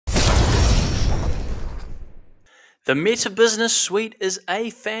The Meta Business Suite is a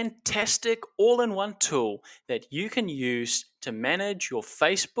fantastic all-in-one tool that you can use to manage your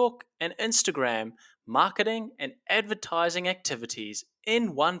Facebook and Instagram marketing and advertising activities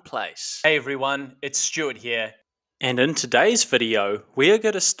in one place. Hey everyone, it's Stuart here. And in today's video, we are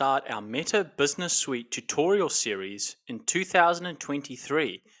going to start our Meta Business Suite tutorial series in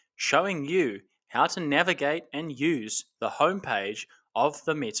 2023, showing you how to navigate and use the homepage of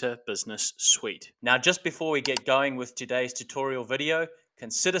the Meta Business Suite. Now, just before we get going with today's tutorial video,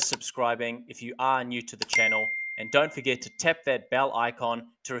 consider subscribing if you are new to the channel, and don't forget to tap that bell icon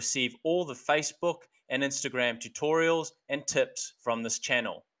to receive all the Facebook and Instagram tutorials and tips from this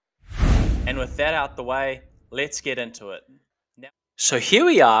channel. And with that out the way, let's get into it. So here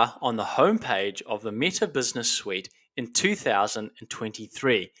we are on the homepage of the Meta Business Suite in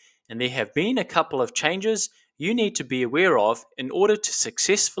 2023, and there have been a couple of changes you need to be aware of in order to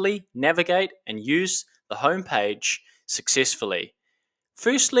successfully navigate and use the homepage successfully.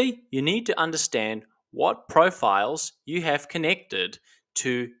 Firstly, you need to understand what profiles you have connected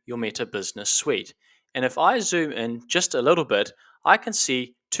to your Meta Business Suite. And if I zoom in just a little bit, I can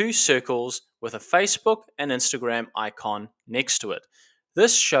see two circles with a Facebook and Instagram icon next to it.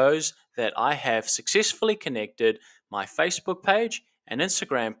 This shows that I have successfully connected my Facebook page and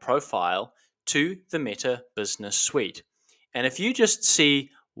Instagram profile to the Meta Business Suite. And if you just see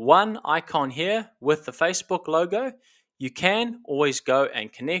one icon here with the Facebook logo, you can always go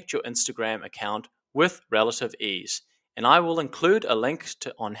and connect your Instagram account with relative ease. And I will include a link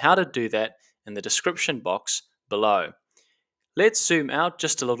on how to do that in the description box below. Let's zoom out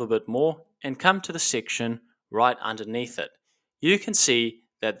just a little bit more and come to the section right underneath it. You can see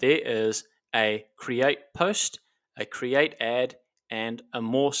that there is a Create Post, a Create Ad, and a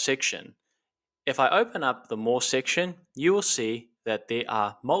More section. If I open up the More section, you will see that there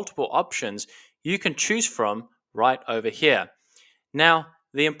are multiple options you can choose from right over here. Now,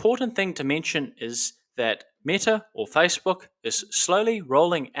 the important thing to mention is that Meta or Facebook is slowly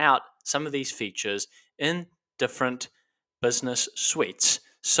rolling out some of these features in different business suites.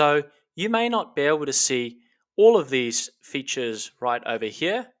 So you may not be able to see all of these features right over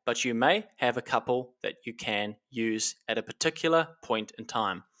here, but you may have a couple that you can use at a particular point in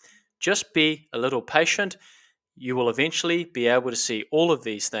time. Just be a little patient. You will eventually be able to see all of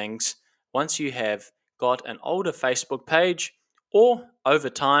these things once you have got an older Facebook page, or over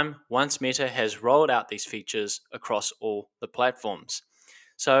time once Meta has rolled out these features across all the platforms.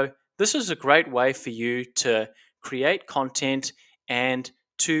 So this is a great way for you to create content and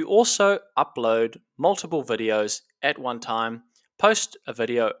to also upload multiple videos at one time, post a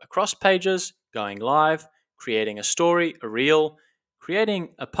video across pages, going live, creating a story, a reel, creating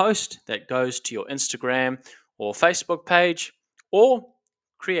a post that goes to your Instagram or Facebook page, or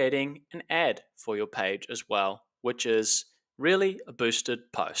creating an ad for your page as well, which is really a boosted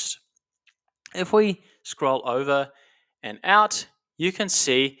post. If we scroll over and out, you can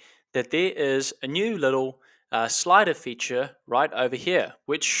see that there is a new little slider feature right over here,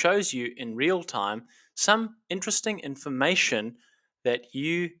 which shows you in real time some interesting information that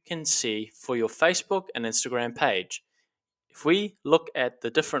you can see for your Facebook and Instagram page. If we look at the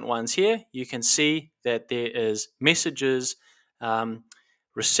different ones here, you can see that there is messages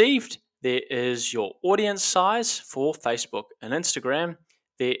received, there is your audience size for Facebook and Instagram,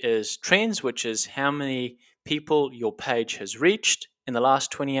 there is trends, which is how many people your page has reached in the last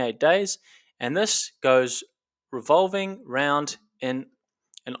 28 days, and this goes revolving round in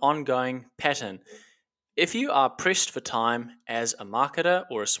an ongoing pattern. If you are pressed for time as a marketer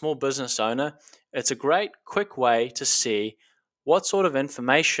or a small business owner, it's a great quick way to see what sort of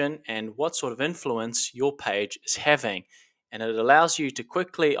information and what sort of influence your page is having. And it allows you to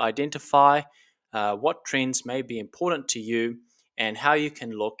quickly identify what trends may be important to you and how you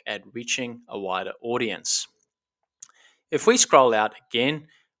can look at reaching a wider audience. If we scroll out again,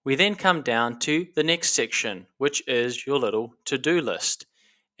 we then come down to the next section, which is your little to-do list.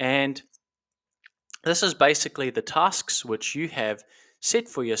 And this is basically the tasks which you have set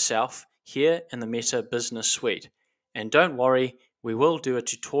for yourself here in the Meta Business Suite. And don't worry, we will do a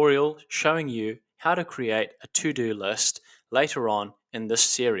tutorial showing you how to create a to-do list later on in this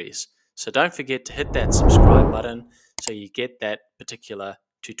series. So don't forget to hit that subscribe button so you get that particular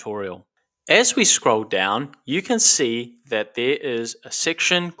tutorial. As we scroll down, you can see that there is a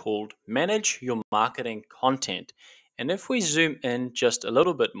section called Manage Your Marketing Content. And if we zoom in just a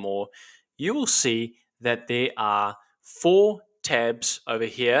little bit more, you will see that there are 4 tabs over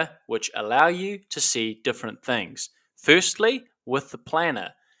here which allow you to see different things. Firstly, with the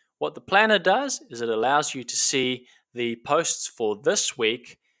planner. What the planner does is it allows you to see the posts for this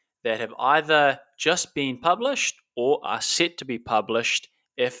week that have either just been published or are set to be published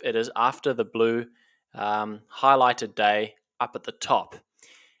if it is after the blue highlighted day up at the top.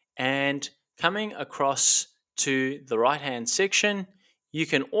 And coming across to the right hand section, you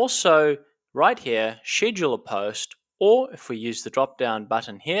can also right here schedule a post, or if we use the drop down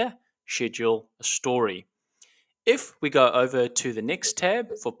button here, schedule a story. If we go over to the next tab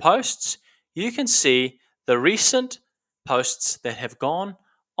for posts, you can see the recent posts that have gone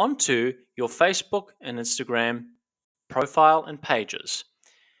onto your Facebook and Instagram profile and pages.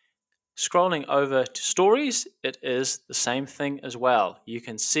 Scrolling over to stories, it is the same thing as well. You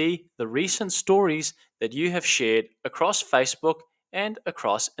can see the recent stories that you have shared across Facebook and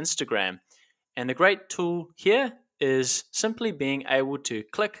across Instagram. And the great tool here is simply being able to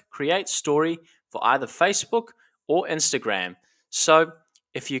click Create Story for either Facebook or Instagram. So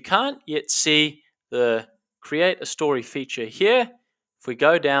if you can't yet see the Create a Story feature here, if we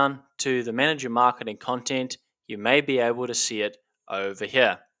go down to the Manage Your Marketing Content, you may be able to see it over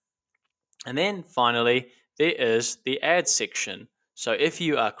here. And then finally, there is the ads section. So if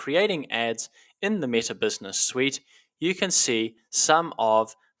you are creating ads in the Meta Business Suite, you can see some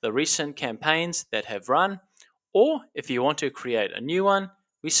of the recent campaigns that have run, or if you want to create a new one,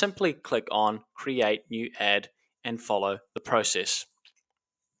 we simply click on Create New Ad and follow the process.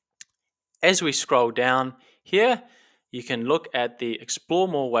 As we scroll down here, you can look at the Explore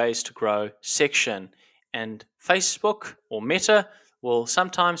More Ways to Grow section, and Facebook or Meta will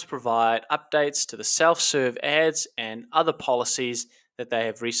sometimes provide updates to the self-serve ads and other policies that they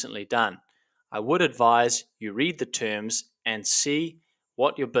have recently done. I would advise you read the terms and see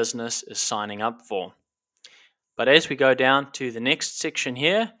what your business is signing up for. But as we go down to the next section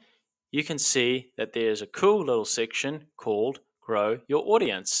here, you can see that there's a cool little section called Grow Your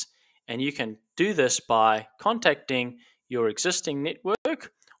Audience. And you can do this by contacting your existing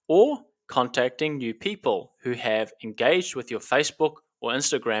network or contacting new people who have engaged with your Facebook or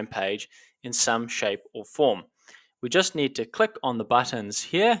Instagram page in some shape or form. We just need to click on the buttons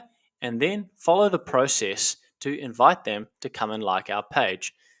here and then follow the process to invite them to come and like our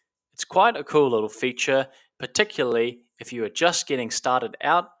page. It's quite a cool little feature, particularly if you are just getting started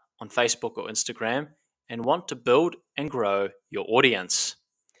out on Facebook or Instagram and want to build and grow your audience.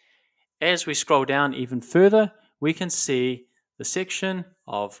 As we scroll down even further, we can see the section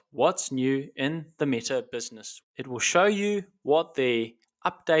of what's new in the Meta Business. It will show you what the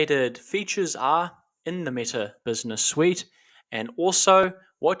updated features are in the Meta Business Suite and also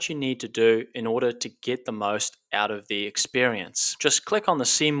what you need to do in order to get the most out of the experience. Just click on the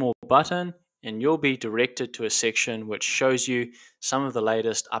See More button and you'll be directed to a section which shows you some of the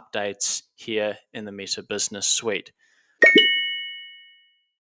latest updates here in the Meta Business Suite.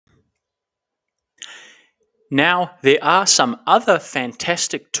 Now, there are some other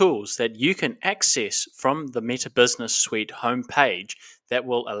fantastic tools that you can access from the Meta Business Suite homepage that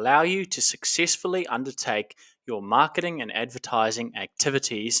will allow you to successfully undertake your marketing and advertising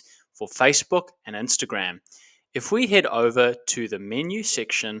activities for Facebook and Instagram. If we head over to the menu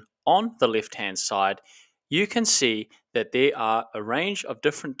section on the left-hand side, you can see that there are a range of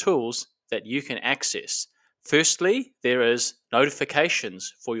different tools that you can access. Firstly, there is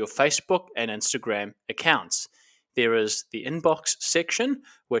notifications for your Facebook and Instagram accounts. There is the inbox section,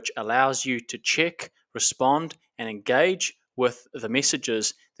 which allows you to check, respond, and engage with the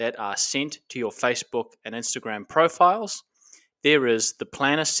messages that are sent to your Facebook and Instagram profiles. There is the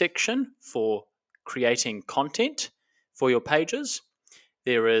planner section for creating content for your pages.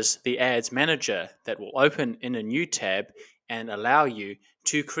 There is the ads manager that will open in a new tab and allow you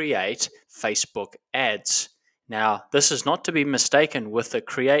to create Facebook ads. Now, this is not to be mistaken with the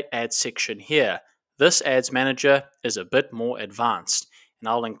create ads section here. This ads manager is a bit more advanced, and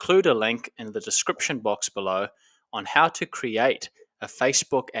I'll include a link in the description box below on how to create a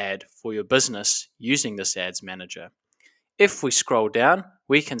Facebook ad for your business using this ads manager. If we scroll down,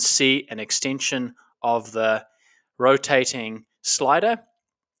 we can see an extension of the rotating slider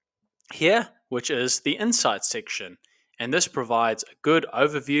here, which is the Insights section. And this provides a good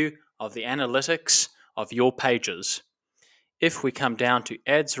overview of the analytics of your pages. If we come down to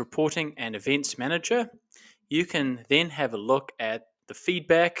Ads Reporting and Events Manager, you can then have a look at the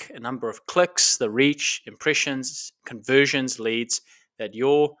feedback, a number of clicks, the reach, impressions, conversions, leads that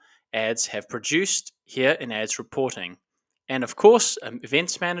your ads have produced here in Ads Reporting. And of course,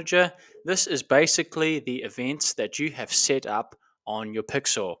 Events Manager, this is basically the events that you have set up on your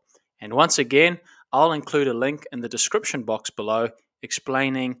pixel. And once again, I'll include a link in the description box below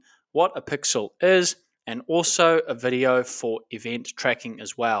explaining what a pixel is and also a video for event tracking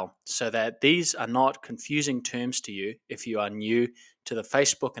as well, so that these are not confusing terms to you if you are new to the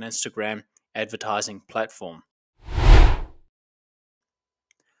Facebook and Instagram advertising platform.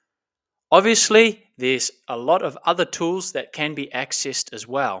 Obviously, there's a lot of other tools that can be accessed as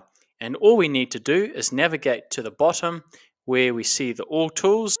well. And all we need to do is navigate to the bottom where we see the All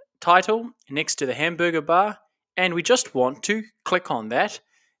Tools title next to the hamburger bar. And we just want to click on that,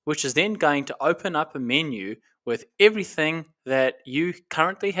 which is then going to open up a menu with everything that you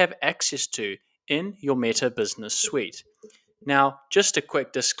currently have access to in your Meta Business Suite. Now, just a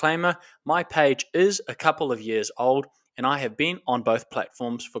quick disclaimer, my page is a couple of years old and I have been on both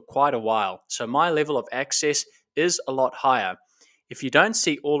platforms for quite a while, so my level of access is a lot higher. If you don't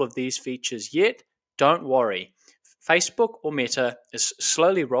see all of these features yet, don't worry. Facebook or Meta is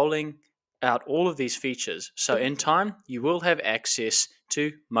slowly rolling out all of these features, so in time you will have access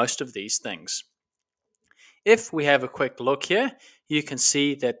to most of these things. If we have a quick look here, you can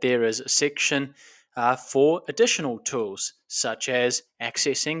see that there is a section for additional tools, such as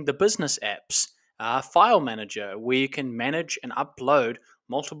accessing the business apps, file manager, where you can manage and upload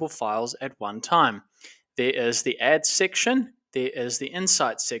multiple files at one time. There is the ads section, there is the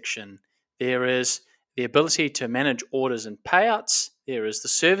insights section, there is the ability to manage orders and payouts, there is the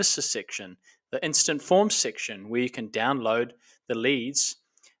services section, the instant forms section, where you can download the leads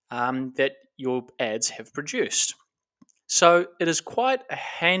that your ads have produced. So it is quite a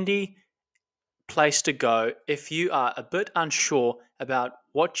handy place to go if you are a bit unsure about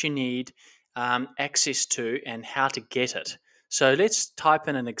what you need access to and how to get it. So let's type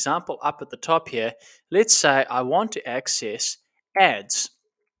in an example up at the top here. Let's say I want to access ads.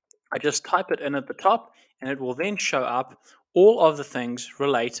 I just type it in at the top and it will then show up all of the things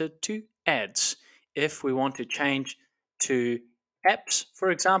related to ads. If we want to change to apps,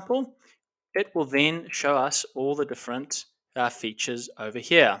 for example, it will then show us all the different features over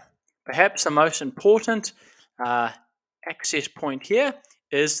here. Perhaps the most important access point here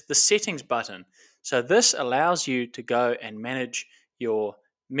is the settings button. So this allows you to go and manage your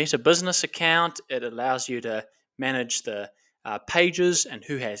Meta Business account. It allows you to manage the pages and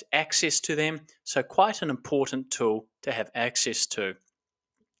who has access to them. So quite an important tool to have access to.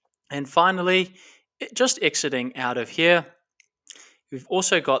 And finally, just exiting out of here, we've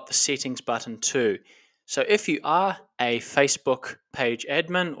also got the settings button too. So if you are a Facebook page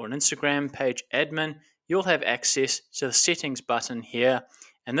admin or an Instagram page admin, you'll have access to the settings button here,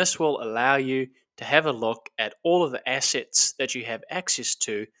 and this will allow you to have a look at all of the assets that you have access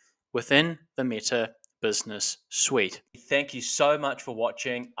to within the Meta Business Suite. Thank you so much for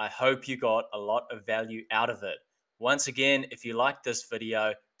watching. I hope you got a lot of value out of it. Once again, if you liked this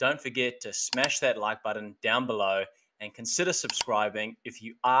video, don't forget to smash that like button down below and consider subscribing if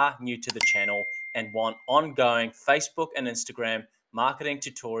you are new to the channel and want ongoing Facebook and Instagram marketing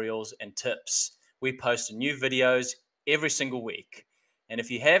tutorials and tips. We post new videos every single week. And if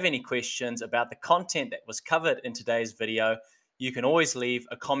you have any questions about the content that was covered in today's video, you can always leave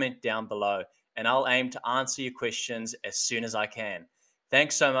a comment down below and I'll aim to answer your questions as soon as I can.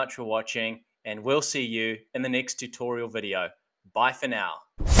 Thanks so much for watching and we'll see you in the next tutorial video. Bye for now.